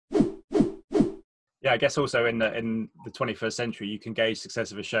Yeah, I guess also in the 21st century, you can gauge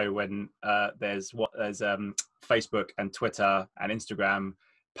success of a show when there's Facebook and Twitter and Instagram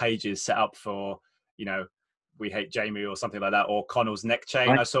pages set up for, you know, we hate Jamie or something like that, or Connell's neck chain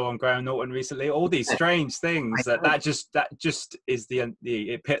I saw on Graham Norton recently. All these strange things that just is the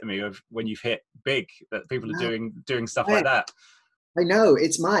epitome of when you've hit big, that people are doing stuff like that. I know,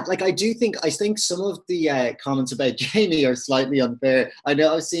 it's mad. Like, I think some of the comments about Jamie are slightly unfair. I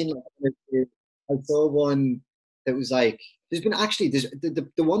know I've seen, I saw one that was like, there's been actually, the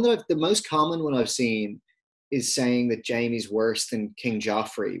one that the most common one I've seen is saying that Jamie's worse than King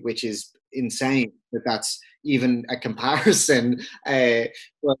Joffrey, which is insane that that's even a comparison.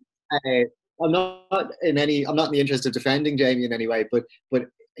 But I'm not in the interest of defending Jamie in any way, but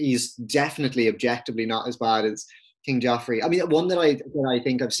he's definitely objectively not as bad as King Joffrey. I mean, one that I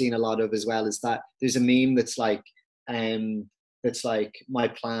think I've seen a lot of as well is that there's a meme that's like my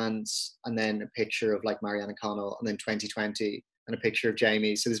plans and then a picture of like Mariana Connell and then 2020 and a picture of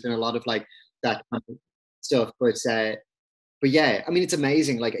Jamie. So there's been a lot of like that kind of stuff. But yeah, I mean, it's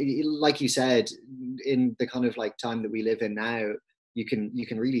amazing. Like you said, in the kind of like time that we live in now, you can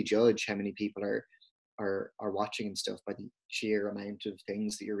really judge how many people are watching and stuff by the sheer amount of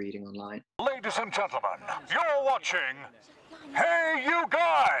things that you're reading online. Ladies and gentlemen, you're watching Hey You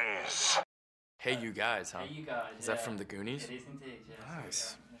Guys! Hey You Guys, huh? Hey You Guys. Is that from the Goonies? It is indeed, yeah.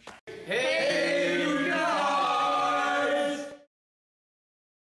 Nice. Hey